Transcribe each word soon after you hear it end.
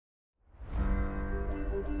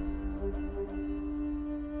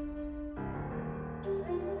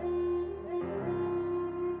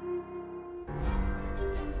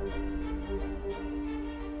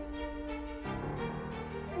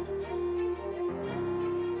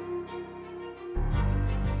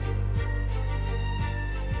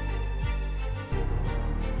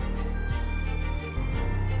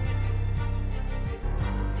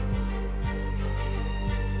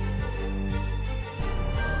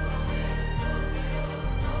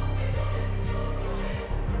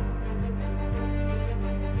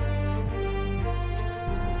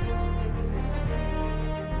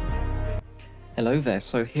Hello there,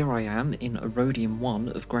 so here I am in Erodium 1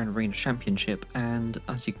 of Grand Arena Championship, and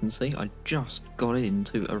as you can see I just got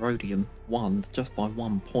into Erodium 1 just by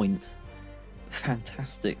 1 point.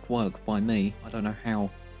 Fantastic work by me. I don't know how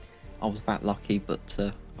I was that lucky, but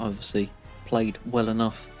I obviously played well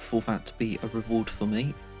enough for that to be a reward for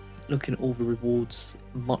me. Looking at all the rewards,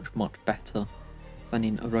 much better than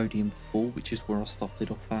in Erodium 4, which is where I started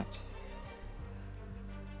off at.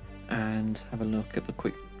 And have a look at the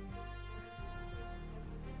quick...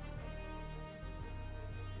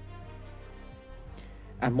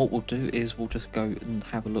 And what we'll do is we'll just go and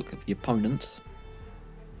have a look at the opponent.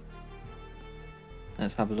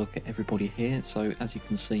 Let's have a look at everybody here. So as you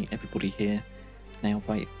can see, everybody here now,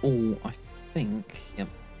 they all, I think, yep,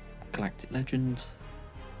 Galactic Legend,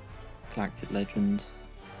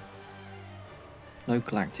 no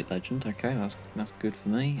Galactic Legend. Okay, that's good for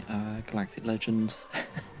me. Galactic Legend,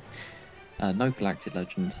 no Galactic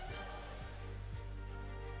Legend,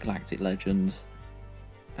 Galactic Legend,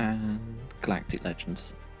 and Galactic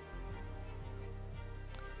Legends.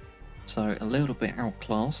 So a little bit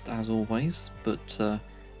outclassed as always, but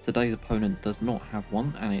today's opponent does not have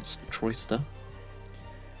one, and it's Troyster,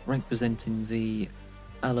 representing the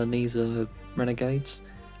Alanisa Renegades.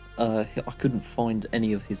 I couldn't find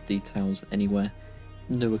any of his details anywhere.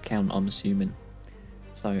 New account, I'm assuming.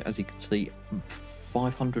 So as you can see,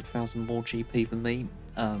 500,000 more GP than me.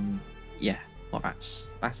 Yeah, well,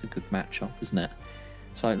 that's a good matchup, isn't it?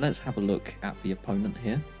 So let's have a look at the opponent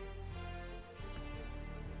here.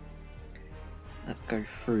 Let's go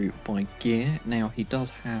through by gear. Now he does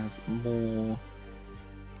have more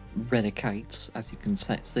Relicates, as you can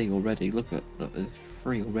see already. Look, there's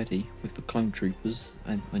 3 already with the clone troopers,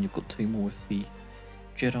 and when you've got 2 more with the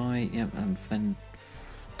Jedi, yeah, and then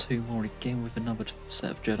 2 more again with another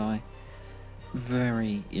set of Jedi.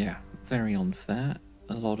 Very unfair.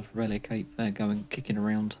 A lot of Relicate there kicking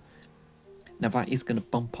around. Now that is going to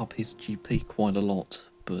bump up his GP quite a lot,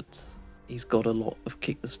 but he's got a lot of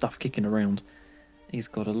stuff kicking around. He's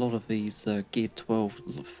got a lot of these Gear 12,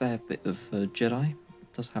 a fair bit of Jedi.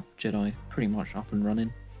 Does have Jedi pretty much up and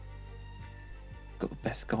running. Got the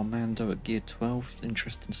best Commander at Gear 12.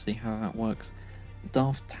 Interesting to see how that works.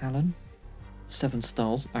 Darth Talon, 7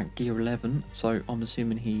 stars at Gear 11. So I'm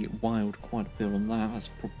assuming he wiled quite a bit on that. That's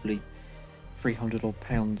probably 300 odd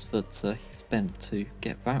pounds that he spent to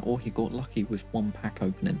get that, or he got lucky with 1 pack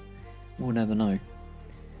opening. We'll never know.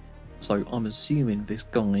 So I'm assuming this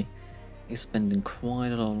guy is spending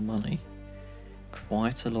quite a lot of money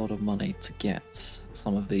to get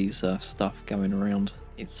some of these stuff going around.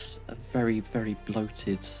 It's a very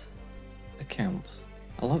bloated account.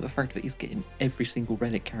 I like the fact that he's getting every single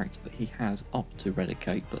Relic character that he has up to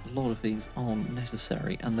Relicate, but a lot of these aren't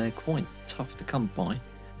necessary and they're quite tough to come by.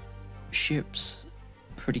 Ships,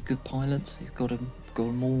 pretty good pilots. He's got them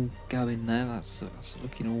all going there. That's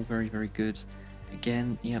looking all very good.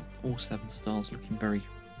 Again, yep, all 7 stars, looking very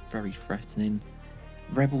threatening.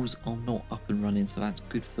 Rebels are not up and running, so that's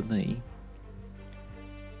good for me.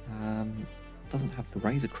 Doesn't have the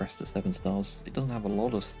Razor Crest at 7 stars. It doesn't have a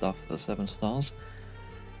lot of stuff at 7 stars,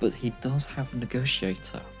 but he does have a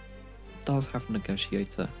Negotiator.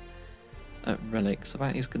 At Relic, so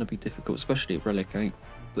that is going to be difficult, especially at Relic 8.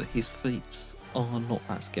 But his fleets are not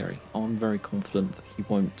that scary. I'm very confident that he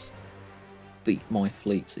won't beat my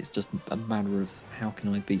fleets. It's just a matter of how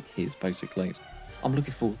can I beat his, basically. I'm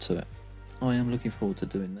looking forward to it. I am looking forward to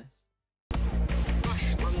doing this.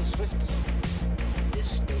 Rush runs swift.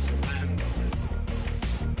 This is a land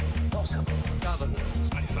of possible governors.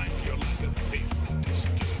 I find your lack of faith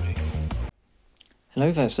disturbing.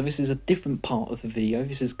 Hello there, so this is a different part of the video.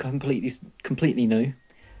 This is completely new.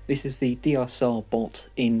 This is the DSR bot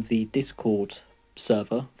in the Discord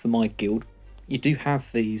server for my guild. You do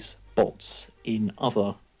have these bots in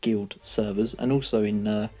other guild servers, and also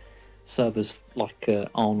in servers like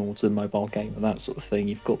Arnold's and Mobile Game and that sort of thing.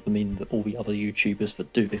 You've got them in all the other YouTubers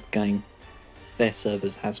that do this game. Their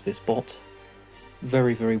servers has this bot.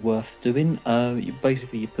 Very, very worth doing.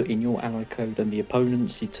 You put in your ally code and the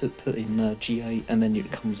opponents, put in GA, and then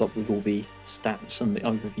it comes up with all the stats and the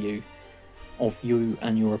overview of you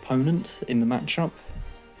and your opponent in the matchup.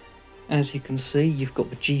 As you can see, you've got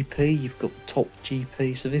the GP, you've got the top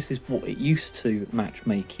GP, so this is what it used to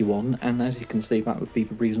matchmake you on, and as you can see, that would be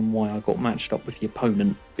the reason why I got matched up with the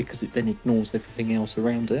opponent, because it then ignores everything else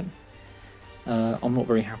around it. I'm not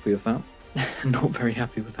very happy with that. Not very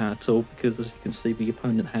happy with that at all, because as you can see, the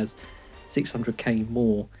opponent has 600k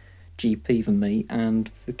more GP than me,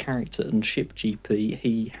 and the character and ship GP,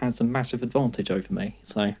 he has a massive advantage over me,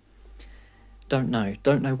 so don't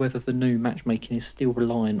know whether the new matchmaking is still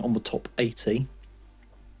relying on the top 80.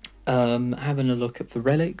 Having a look at the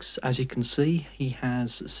relics, as you can see, he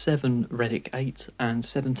has 7 Relic 8 and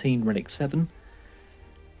 17 Relic 7.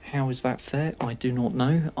 How is that fair? I do not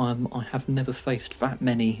know. I have never faced that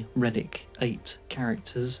many Relic 8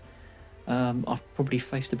 characters. I've probably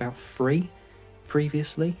faced about 3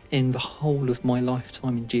 previously in the whole of my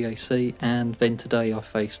lifetime in GAC, and then today I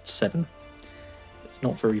faced 7. It's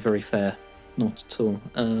not very fair. Not at all.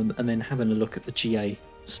 And then having a look at the GA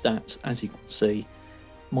stats, as you can see,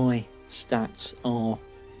 my stats are,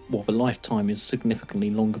 well, the lifetime is significantly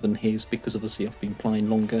longer than his, because obviously I've been playing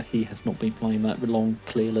longer. He has not been playing that long,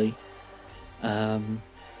 clearly. Yeah,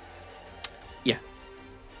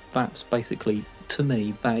 that's basically, to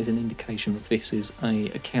me, that is an indication that this is a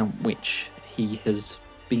account which he has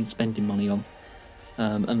been spending money on,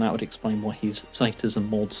 and that would explain why his Zetas and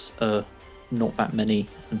mods are not that many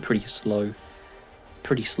and pretty slow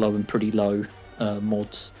and pretty low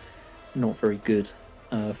mods. Not very good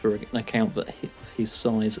for an account that his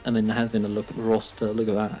size. And then having a look at the roster, look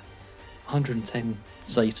at that, 110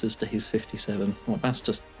 Zetas to his 57. Well, that's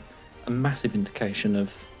just a massive indication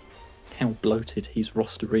of how bloated his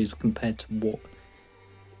roster is compared to what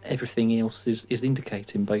everything else is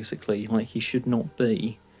indicating, basically. Like, he should not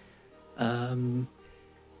be that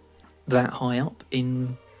high up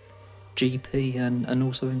in GP and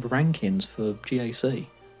also in the rankings for GAC.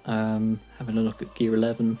 Having a look at Gear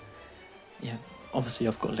 11, yeah, obviously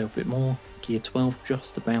I've got a little bit more. Gear 12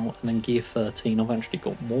 just about, and then Gear 13 I've actually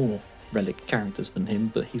got more Relic characters than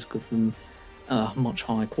him, but he's got them much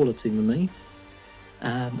higher quality than me.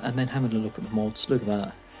 And then having a look at the mods, look at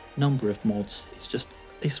that number of mods,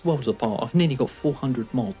 it's worlds apart. I've nearly got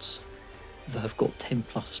 400 mods that have got 10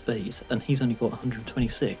 plus speed, and he's only got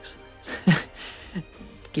 126.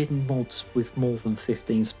 Getting mods with more than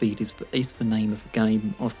 15 speed is the name of the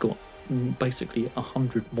game. I've got basically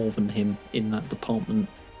 100 more than him in that department,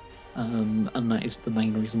 and that is the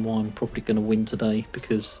main reason why I'm probably going to win today,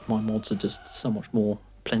 because my mods are just so much more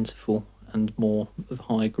plentiful and more of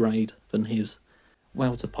high grade than his.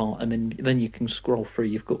 Worlds apart. And then you can scroll through,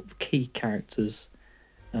 you've got key characters,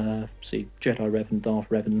 see Jedi Revan, Darth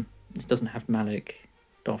Revan. It doesn't have Malik,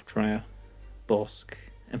 Darth Trayer, Bosk,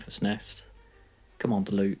 Emphas Nest,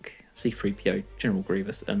 Commander Luke, C-3PO, General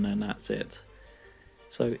Grievous, and then that's it.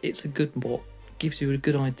 So it's a good bot, gives you a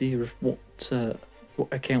good idea of what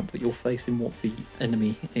account that you're facing, what the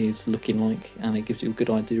enemy is looking like, and it gives you a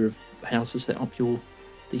good idea of how to set up your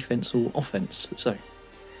defense or offense. So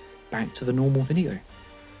back to the normal video.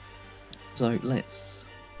 So let's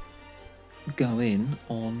go in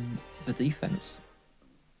on the defense.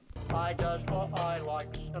 I does what I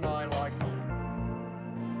likes and I likes.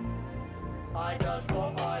 I does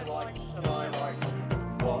what I likes and I likes.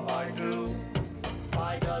 What I do.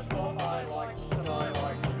 I does what I likes and I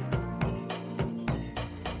likes.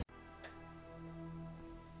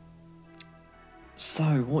 So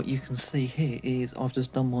what you can see here is I've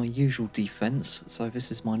just done my usual defense. So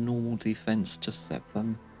this is my normal defense, just set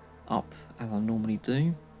them up as I normally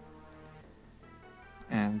do.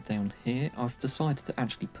 And down here I've decided to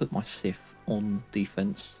actually put my Sith on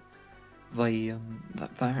defense. They're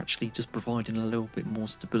actually just providing a little bit more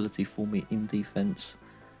stability for me in defense,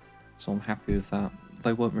 so I'm happy with that.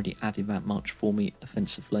 They weren't really adding that much for me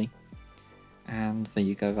offensively. And there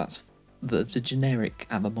you go, that's the generic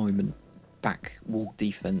at the moment back wall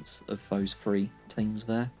defense of those 3 teams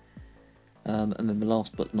there. And then the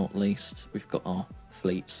last but not least, we've got our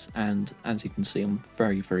fleets, and as you can see, I'm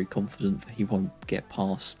very confident that he won't get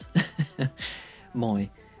past my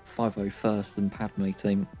 501st and Padme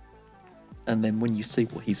team. And then when you see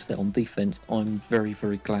what he's set on defense, I'm very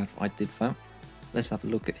glad I did that. Let's have a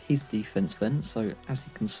look at his defense then. So as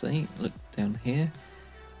you can see, look down here,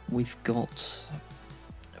 we've got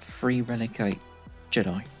 3 Relic 8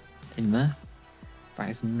 Jedi in there. That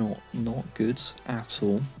is not good at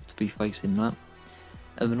all to be facing that.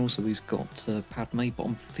 And then also he's got Padme, but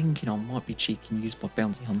I'm thinking I might be cheeky and use my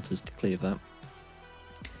bounty hunters to clear that.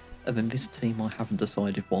 And then this team I haven't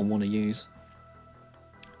decided what I want to use.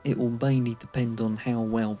 It will mainly depend on how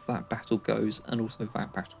well that battle goes and also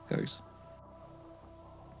that battle goes.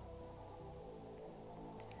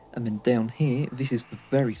 And then down here, this is the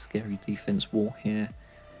very scary defense war here.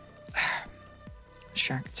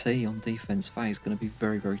 Shaak Ti on defense, that is going to be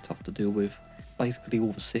very, very tough to deal with. Basically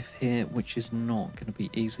all the Sith here, which is not going to be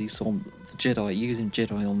easy. So the Jedi, using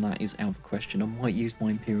Jedi on that is out of the question. I might use my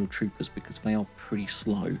Imperial troopers because they are pretty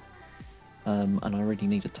slow. And I really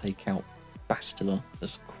need to take out Bastila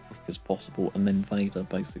as quick as possible, and then Vader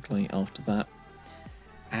basically after that.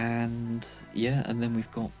 And yeah, and then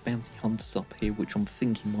we've got bounty hunters up here, which I'm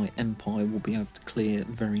thinking my Empire will be able to clear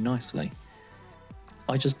very nicely.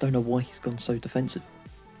 I just don't know why he's gone so defensive.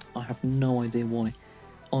 I have no idea why.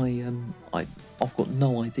 I've got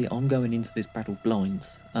no idea. I'm going into this battle blind.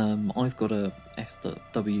 I've got a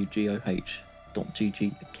SWGoH.gg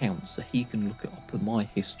account, so he can look it up in my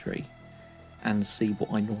history and see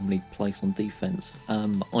what I normally place on defense.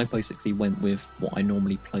 I basically went with what I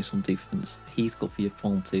normally place on defense. He's got the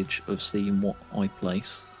advantage of seeing what I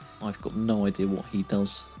place. I've got no idea what he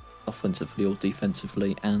does offensively or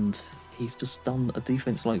defensively, and he's just done a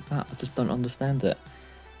defense like that. I just don't understand it.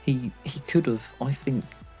 He could have, I think,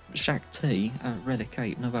 Shaak Ti at Relic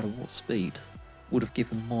 8, no matter what speed, would have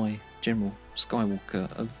given my General Skywalker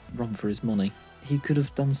a run for his money. He could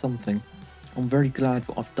have done something. I'm very glad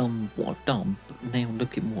that I've done what I've done, but now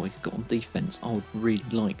looking what he's got on defense, I would really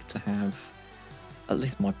like to have at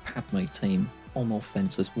least my Padme team on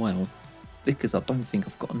offense as well, because I don't think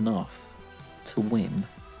I've got enough to win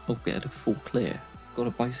or get a full clear. I've got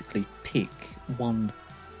to basically pick one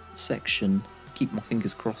section, keep my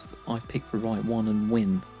fingers crossed that I pick the right one and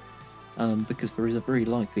win, because there is a very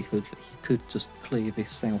likelihood that he could just clear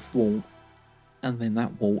this south wall and then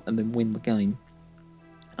that wall and then win the game.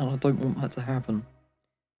 And I don't want that to happen.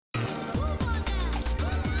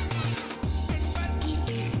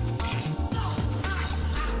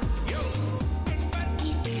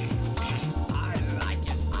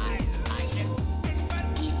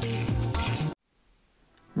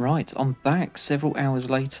 Right, I'm back several hours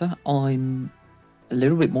later. I'm a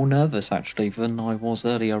little bit more nervous actually than I was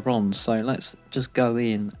earlier on, so let's just go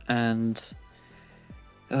in and...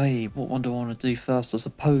 Hey, what one do I want to do first? I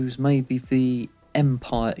suppose maybe the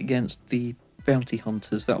Empire against the bounty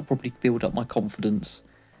hunters. That'll probably build up my confidence,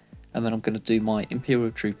 and then I'm going to do my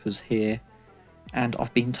Imperial troopers here, and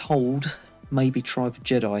I've been told maybe try the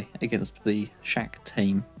Jedi against the Shaak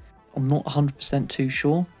team. I'm not 100% too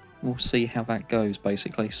sure. We'll see how that goes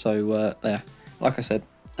basically. So there, like I said,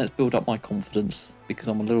 let's build up my confidence because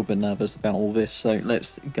I'm a little bit nervous about all this. So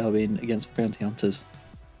let's go in against bounty hunters.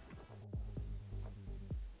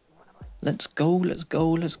 Let's go, let's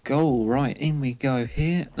go, let's go. Right, in we go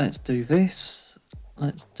here. Let's do this.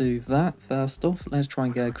 Let's do that first off. Let's try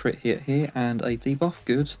and get a crit hit here and a debuff.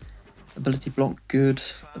 Good. Ability block. Good.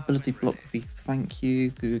 Ability block. Thank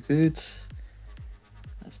you. Good, good.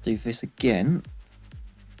 Let's do this again.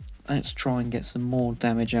 Let's try and get some more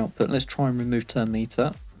damage output. Let's try and remove turn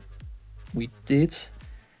meter. We did.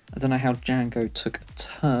 I don't know how Django took a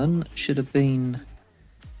turn. Should have been...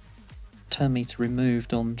 turn meter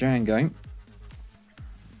removed on Django.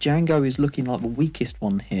 Django is looking like the weakest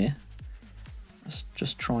one here. Let's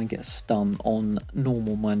just try and get a stun on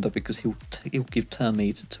normal Mando because he'll give turn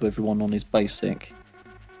meter to everyone on his basic.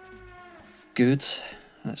 Good.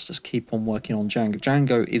 Let's just keep on working on Django.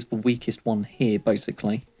 Django is the weakest one here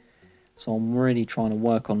basically, so I'm really trying to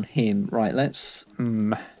work on him. Right, let's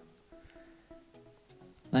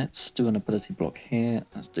do an ability block here.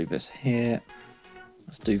 Let's do this here.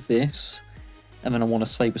 Let's do this. And then I want a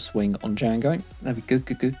saber swing on Django. There we go,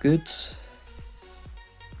 good, good, good.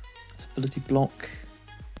 Let's ability block.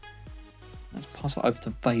 Let's pass it over to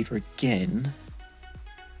Vader again.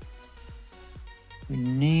 We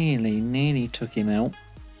nearly took him out.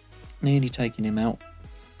 Nearly taking him out.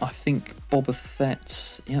 I think Boba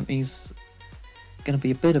Fett, yep, he's going to be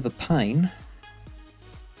a bit of a pain.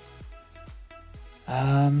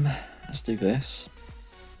 Let's do this.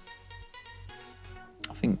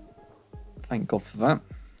 I think, thank God for that.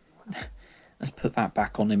 Let's put that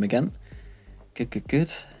back on him again. Good, good,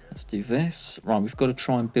 good. Let's do this. Right, we've got to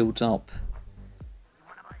try and build up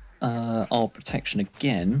our protection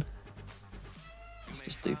again. Let's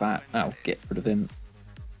just do that. That'll get rid of him.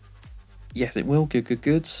 Yes, it will. Good, good,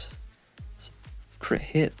 good. Crit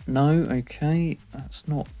hit. No, okay. That's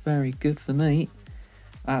not very good for me.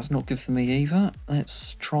 That's not good for me either.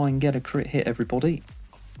 Let's try and get a crit hit, everybody.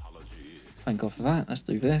 Thank God for that. Let's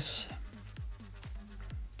do this.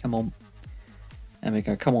 Come on. There we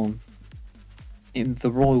go. Come on. the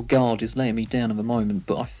Royal Guard is letting me down at the moment,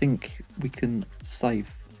 but I think we can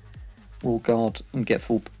save Royal Guard and get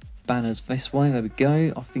full banners this way. There we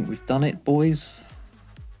go. I think we've done it, boys.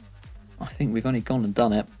 I think we've only gone and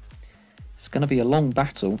done it. It's going to be a long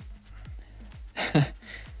battle.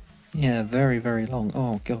 Yeah, very, very long.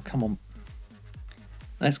 Oh, God, come on.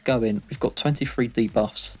 Let's go in. We've got 23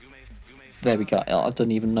 debuffs. There we go. I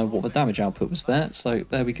don't even know what the damage output was there. So,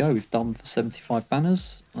 there we go. We've done for 75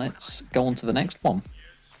 banners. Let's go on to the next one.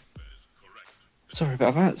 Sorry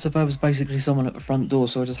about that. So, there was basically someone at the front door,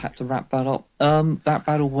 so I just had to wrap that up. That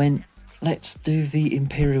battle went... Let's do the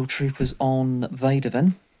Imperial troopers on Vader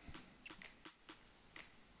then.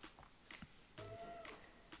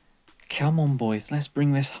 Come on, boys. Let's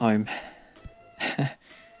bring this home.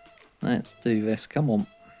 Let's do this. Come on.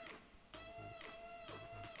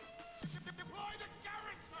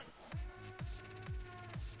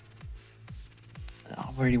 I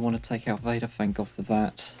really want to take out Vader. Thank God for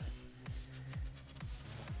that.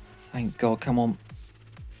 Thank God. Come on.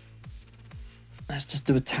 Let's just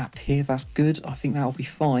do a tap here. That's good. I think that'll be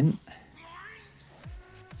fine.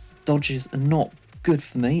 Dodges are not good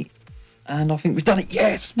for me. And I think we've done it.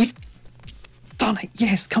 Yes! We've done it.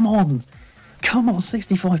 Yes! Come on! Come on,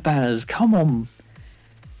 65 banners. Come on.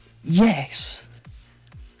 Yes.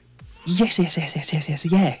 Yes, yes, yes, yes, yes, yes,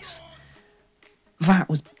 yes. That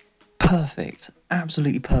was perfect.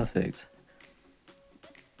 Absolutely perfect.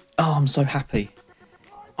 Oh, I'm so happy.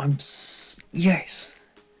 Yes.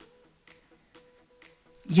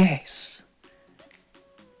 Yes.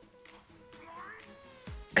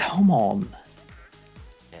 Come on.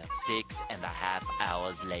 6.5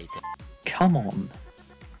 hours later. Come on.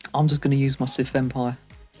 I'm just going to use my Sith Empire.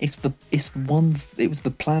 It was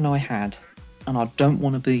the plan I had, and I don't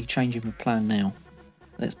want to be changing the plan now.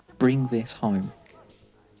 Let's bring this home.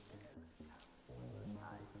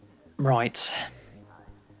 Right.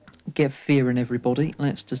 Get fear in everybody.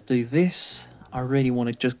 Let's just do this. I really want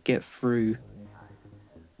to just get through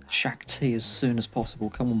Shaak Ti as soon as possible.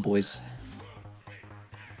 Come on, boys.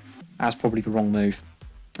 That's probably the wrong move,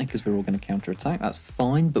 because we're all going to counter-attack. That's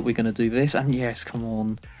fine, but we're going to do this. And yes, come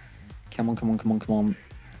on. Come on, come on, come on, come on.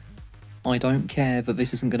 I don't care that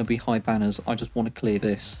this isn't going to be high banners. I just want to clear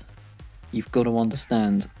this. You've got to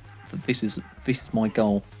understand that this is my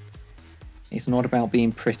goal. It's not about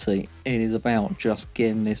being pretty. It is about just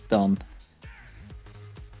getting this done.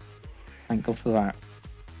 Thank God for that.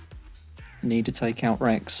 Need to take out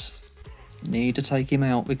Rex. Need to take him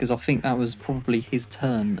out, because I think that was probably his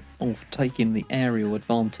turn of taking the aerial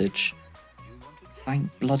advantage.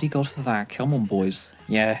 Thank bloody God for that. Come on, boys.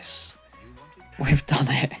 Yes. We've done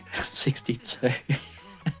it. 62.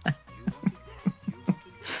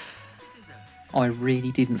 I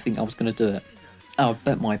really didn't think I was going to do it. Oh, I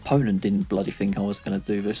bet my opponent didn't bloody think I was going to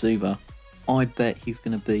do this either. I bet he's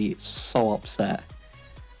going to be so upset,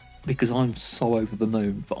 because I'm so over the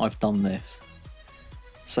moon that I've done this.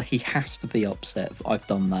 So he has to be upset that I've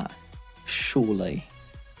done that. Surely.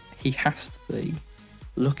 He has to be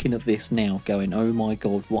looking at this now going, oh my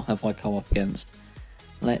God, what have I come up against?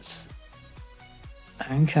 Let's...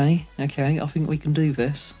 Okay, I think we can do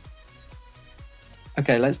this.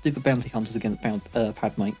 Okay, let's do the bounty hunters against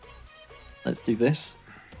Padme. Let's do this.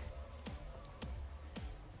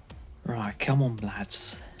 Right, come on,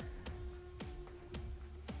 lads.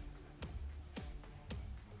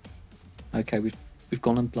 Okay, we've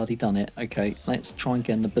gone and bloody done it. Okay, let's try and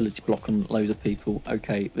get an ability block on loads of people.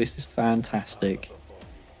 Okay, this is fantastic.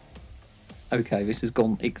 Okay, this has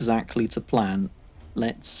gone exactly to plan.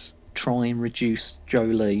 Let's try and reduce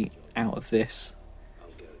Jolie out of this.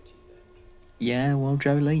 Yeah, well,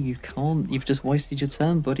 Jolie, you can't. You've just wasted your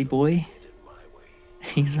turn, buddy boy.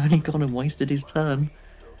 He's only gone and wasted his turn.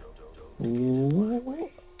 Ooh,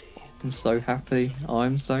 I'm so happy.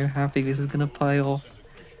 I'm so happy this is going to pay off.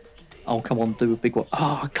 Oh, come on, do a big one.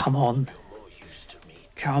 Oh, come on.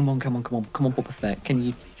 Come on, come on, come on. Come on, Boba Fett. Can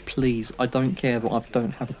you please? I don't care that I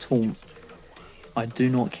don't have a taunt. I do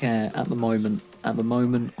not care at the moment. At the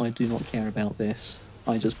moment, I do not care about this.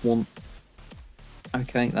 I just want...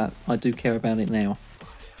 Okay, that I do care about it now.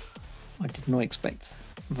 I did not expect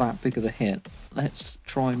that big of a hit. Let's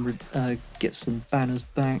try and get some banners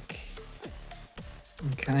back.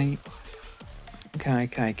 Okay.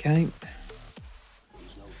 Okay.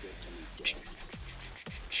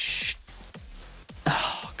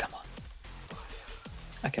 Oh, come on.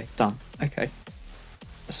 Okay, done. Okay.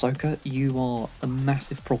 Ahsoka, you are a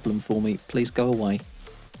massive problem for me. Please go away.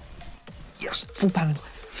 Yes, full banners.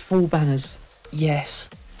 Full banners. Yes.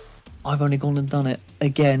 I've only gone and done it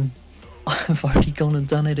again. I've already gone and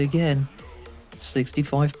done it again.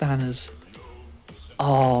 65 banners.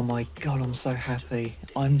 Oh my god, I'm so happy.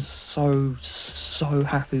 I'm so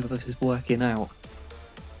happy that this is working out.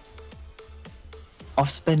 I've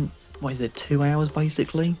spent, what is it, 2 hours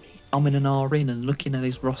basically? I'm in an hour in and looking at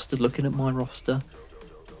his roster, looking at my roster,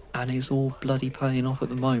 and it's all bloody paying off at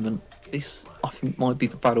the moment. This, I think, might be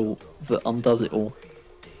the battle that undoes it all.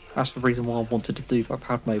 That's the reason why I wanted to do that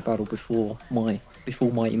Padme battle before my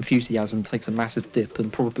enthusiasm takes a massive dip,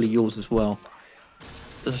 and probably yours as well.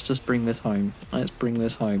 Let's just bring this home. Let's bring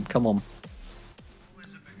this home. Come on.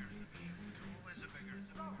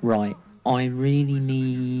 Right. I really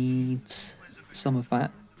need some of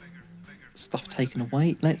that stuff taken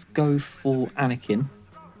away. Let's go for Anakin.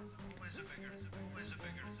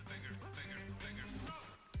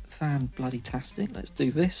 Fan bloody tastic. Let's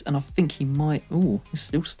do this. And I think he might... Ooh, he's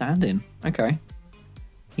still standing. Okay.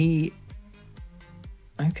 Okay,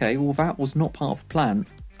 well that was not part of the plan.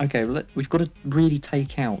 Okay, we've got to really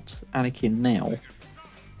take out Anakin now.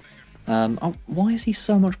 Oh, why is he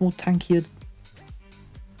so much more tankier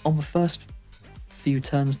on the first few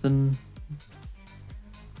turns than...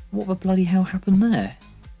 What the bloody hell happened there?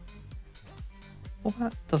 Well,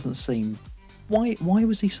 that doesn't seem... Why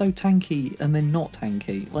was he so tanky and then not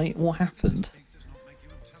tanky? Like, what happened?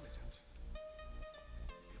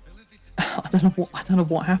 I don't know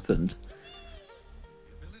what happened.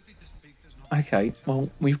 Okay,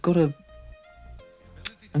 well, we've got to...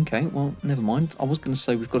 Okay, well, never mind. I was going to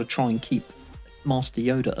say we've got to try and keep Master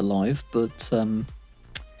Yoda alive, but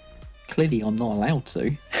clearly I'm not allowed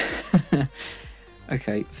to.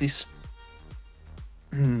 Okay, this...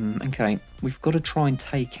 okay, we've got to try and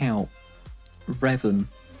take out Revan,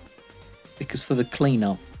 because for the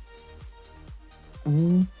cleanup...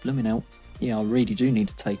 Ooh, blooming out. Yeah, I really do need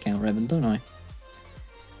to take out Revan, don't I?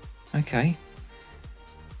 Okay.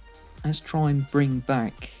 Let's try and bring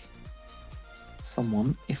back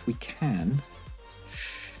someone, if we can.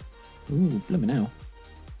 Ooh, blooming hell.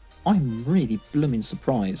 I'm really blooming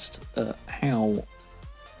surprised at how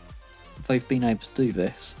they've been able to do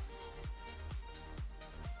this.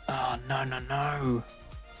 Oh, no, no, no.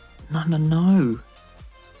 No, no, no.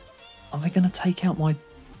 Are they going to take out my...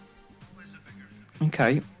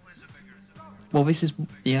 Okay. Well, this is...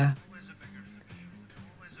 Yeah.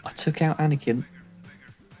 I took out Anakin.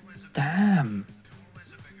 Damn.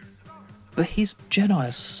 But his Jedi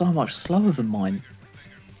are so much slower than mine.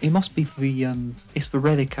 It must be the, it's the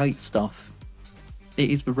Relic 8 stuff.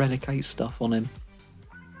 It is the Relic 8 stuff on him.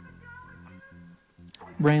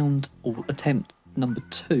 Round, or attempt number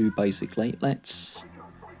 2, basically. Let's...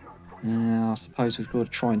 I suppose we've got to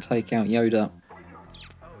try and take out Yoda.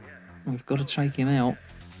 We've got to take him out.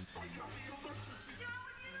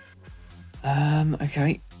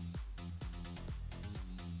 Okay.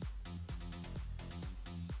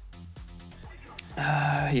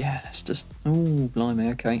 Yeah, let's just... Oh, blimey,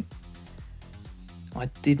 okay. I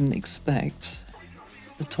didn't expect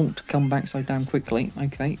the taunt to come back so damn quickly.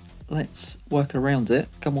 Okay, let's work around it.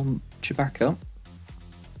 Come on, Chewbacca.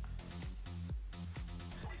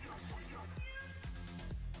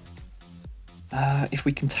 If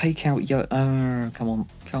we can take out come on,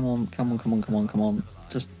 come on, come on, come on, come on, come on.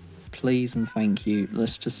 Just please and thank you.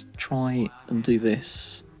 Let's just try and do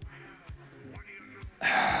this.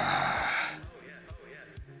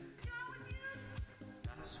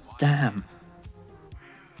 Damn.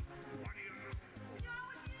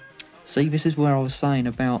 See, this is where I was saying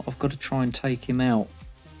about I've got to try and take him out,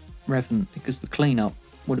 Revan, because the cleanup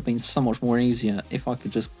would have been so much more easier if I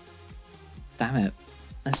could just... Damn it.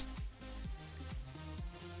 That's...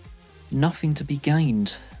 Nothing to be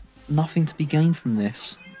gained. Nothing to be gained from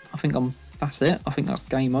this. I think that's it. I think that's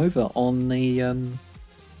game over on the...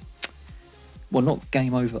 Well, not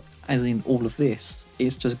game over as in all of this.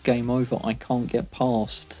 It's just game over. I can't get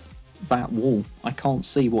past that wall. I can't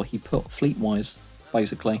see what he put fleet-wise,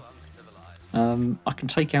 basically. I can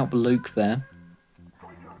take out the Luke there.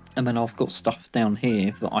 And then I've got stuff down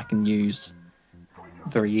here that I can use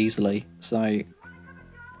very easily. So,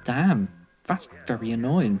 damn. That's very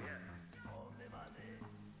annoying.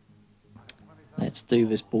 Let's do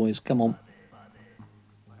this, boys. Come on.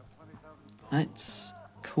 Let's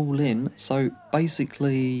call in. So,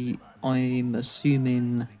 basically, I'm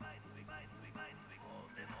assuming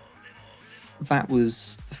that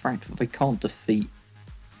was the fact that they can't defeat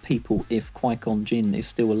people if Qui-Gon Jinn is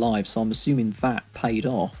still alive. So I'm assuming that paid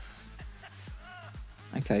off.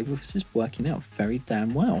 Okay, well, this is working out very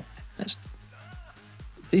damn well.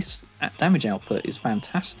 This damage output is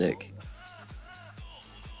fantastic.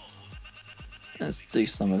 Let's do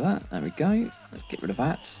some of that. There we go. Let's get rid of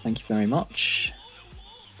that. Thank you very much.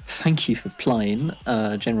 Thank you for playing,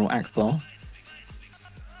 General Akbar.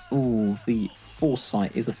 Oh, the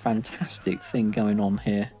foresight is a fantastic thing going on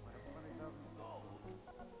here.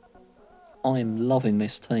 I'm loving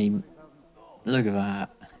this team. Look at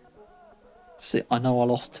that. See, I know I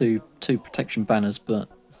lost two protection banners, but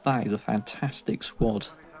that is a fantastic squad.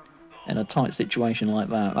 In a tight situation like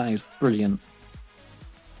that, that is brilliant.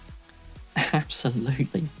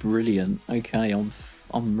 Absolutely brilliant. Okay,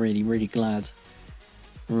 I'm really glad.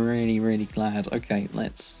 Really glad. Okay,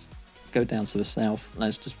 let's go down to the south.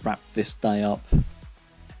 Let's just wrap this day up.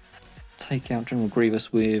 Take out General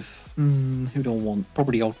Grievous with who do I want?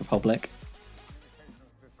 Probably Old Republic.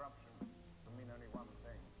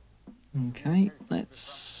 Okay,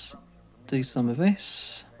 let's do some of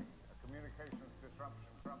this.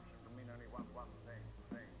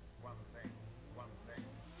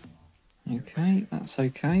 Okay, that's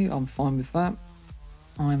okay. I'm fine with that.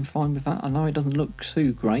 I'm fine with that. I know it doesn't look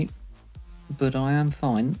too great, but I am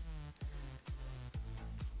fine.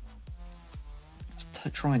 Let's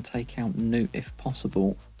try and take out Newt if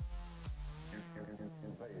possible.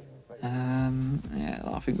 Yeah,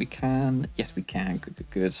 I think we can. Yes, we can.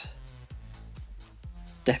 Good.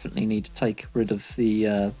 Definitely need to take rid of the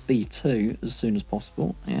B2 as soon as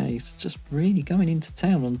possible. Yeah, he's just really going into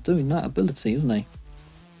town on doing that ability, isn't he?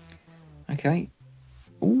 Okay.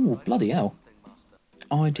 Ooh, bloody hell.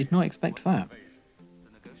 I did not expect that.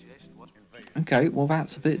 Okay, well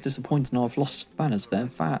that's a bit disappointing. I've lost banners there.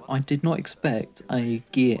 That I did not expect a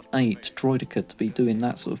Gear 8 droidicate to be doing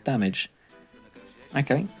that sort of damage.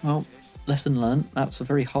 Okay, well, lesson learned. That's a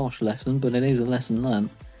very harsh lesson, but it is a lesson learned.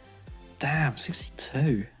 Damn,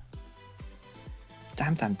 62.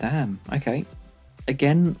 Damn. Okay.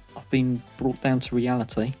 Again, I've been brought down to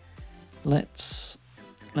reality. Let's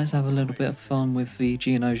have a little bit of fun with the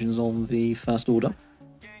Geonosians on the First Order.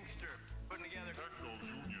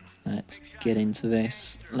 Let's get into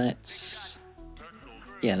this. Let's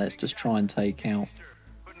just try and take out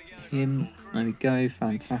him. There we go,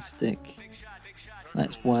 fantastic.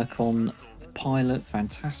 Let's work on the pilot,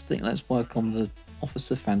 fantastic. Let's work on the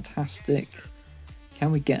officer, fantastic.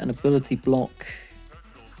 Can we get an ability block?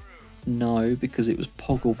 No, because it was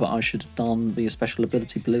Pogo that I should have done the special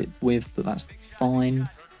ability with, but that's fine.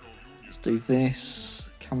 Let's do this.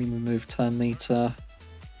 Can we remove turn meter?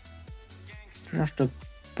 Just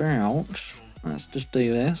about. Let's just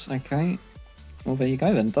do this, okay. Well, there you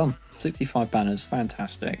go then, done. 65 banners,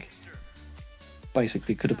 fantastic.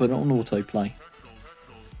 Basically could have put it on autoplay.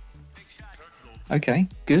 Okay,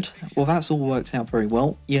 good. Well, that's all worked out very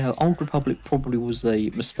well. Yeah, Old Republic probably was a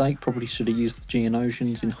mistake. Probably should have used the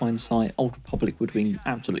Geonosians in hindsight. Old Republic would have been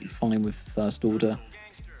absolutely fine with the First Order.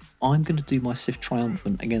 I'm going to do my Sith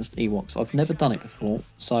Triumphant against Ewoks. I've never done it before,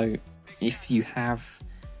 so if you have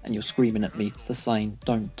and you're screaming at me to saying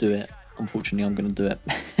don't do it, unfortunately I'm going to do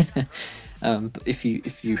it. But if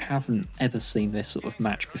you haven't ever seen this sort of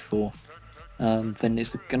match before, then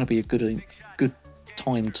it's going to be a good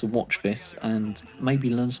time to watch this and maybe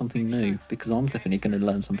learn something new, because I'm definitely going to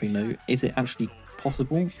learn something new. Is it actually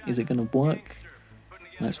possible? Is it going to work?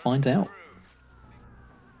 Let's find out.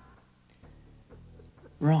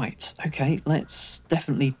 Right, okay, let's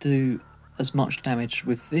definitely do as much damage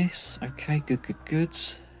with this. Okay, good.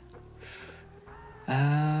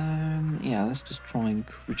 Yeah, let's just try and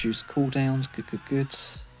reduce cooldowns. Good.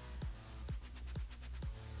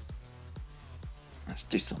 Let's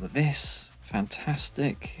do some of this.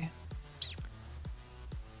 Fantastic.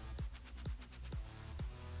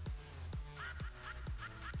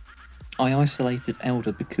 I isolated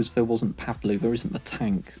Elder because there wasn't Pavlu, there isn't the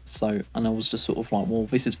tank, so, and I was just sort of like, well,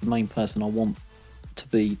 this is the main person I want to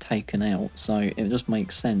be taken out, so it just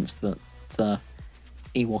makes sense that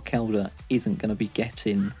Ewok Elder isn't going to be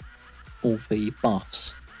getting all the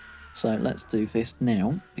buffs. So let's do this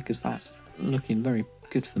now, because that's looking very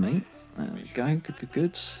good for me. There we go,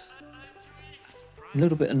 good. A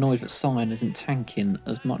little bit annoyed that Cyan isn't tanking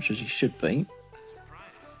as much as he should be.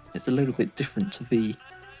 It's a little bit different to the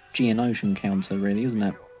Geonosian counter, really, isn't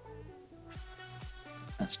it?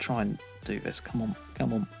 Let's try and do this. Come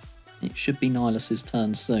on. It should be Nihilus's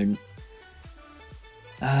turn soon.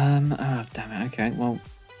 Oh, damn it. Okay, well,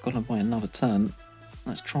 got to wait another turn.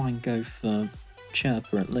 Let's try and go for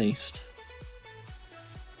Chirper at least.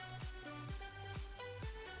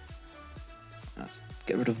 Let's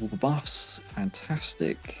get rid of all the buffs.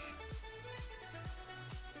 Fantastic.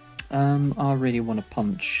 I really want to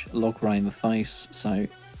punch Logray in the face, so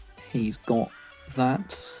he's got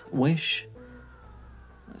that wish.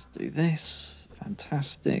 Let's do this.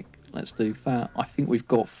 Fantastic. Let's do that. I think we've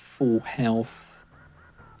got full health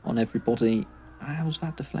on everybody. How was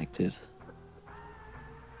that deflected?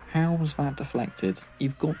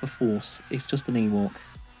 You've got the Force. It's just an Ewok.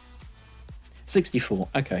 64.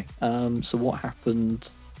 Okay. So what happened?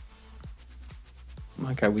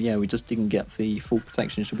 Okay. Well, yeah, we just didn't get the full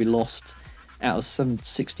protection, so we lost out of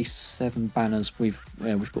 67 banners. We've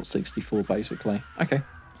got 64 basically. Okay.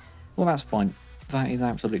 Well, that's fine. That is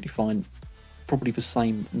absolutely fine. Probably the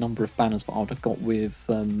same number of banners that I would have got with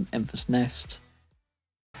Emphas Nest.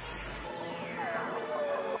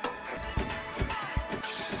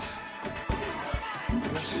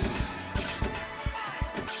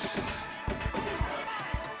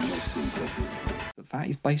 But that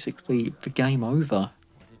is basically the game over.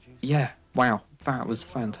 Yeah, wow, that was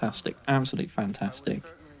fantastic. Absolutely fantastic.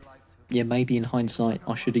 Yeah, maybe in hindsight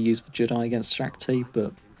I should have used the Jedi against Shakti,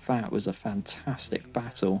 but that was a fantastic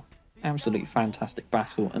battle. Absolutely fantastic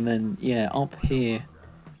battle. And then, yeah, up here,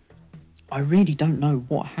 I really don't know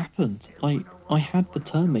what happened. I had the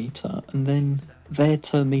turn meter, and then their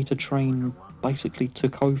turn meter train basically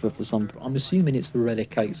took over for some... I'm assuming it's the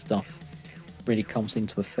Relic 8 stuff really comes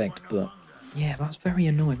into effect, but yeah, that was very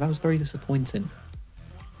annoying. That was very disappointing.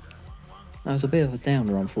 That was a bit of a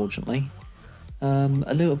downer, unfortunately.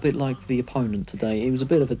 A little bit like the opponent today. It was a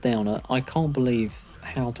bit of a downer. I can't believe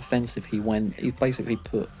how defensive he went. He basically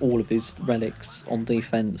put all of his relics on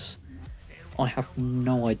defense. I have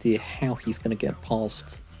no idea how he's going to get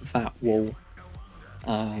past that wall.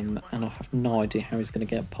 And I have no idea how he's going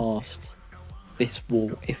to get past this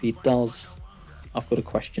wall. If he does, I've got to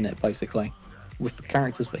question it, basically. With the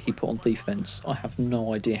characters that he put on defense, I have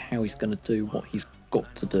no idea how he's going to do what he's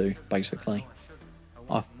got to do, basically.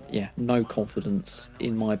 Yeah, no confidence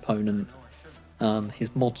in my opponent.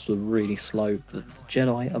 His mods were really slow. The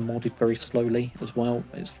Jedi are modded very slowly as well.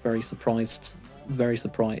 It's very surprised.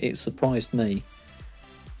 It surprised me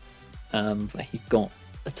that he got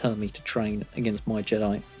a turn meter train against my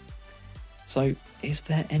Jedi. So, is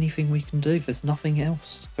there anything we can do? There's nothing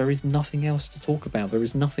else. There is nothing else to talk about. There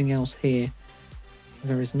is nothing else here.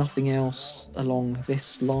 There is nothing else along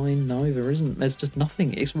this line. No, there isn't. There's just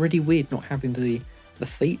nothing. It's really weird not having the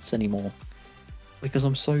feats anymore, because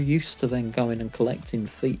I'm so used to then going and collecting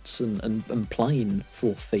feats and playing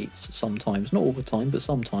for feats sometimes. Not all the time, but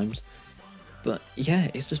sometimes. But yeah,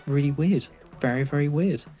 it's just really weird. Very, very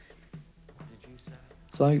weird.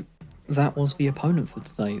 So that was the opponent for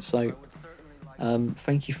today. So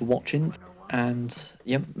thank you for watching, and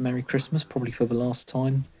yep, Merry Christmas, probably for the last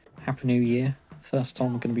time. Happy New Year. First time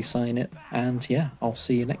I'm going to be saying it. And yeah, I'll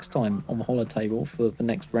see you next time on the holo table for the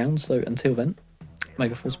next round. So until then, may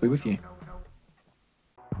the force be with you.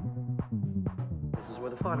 This is where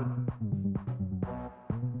the fun.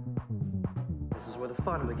 This is where the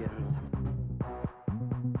fun begins.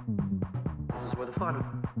 This is where the fun.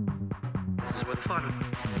 This is where the fun.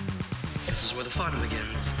 This is where the fun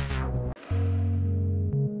begins.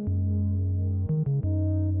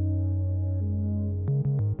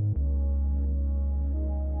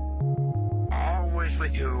 Always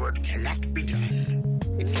with you what cannot be done.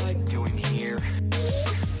 It's like doing here.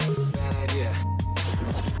 Bad idea.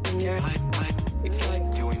 Yeah.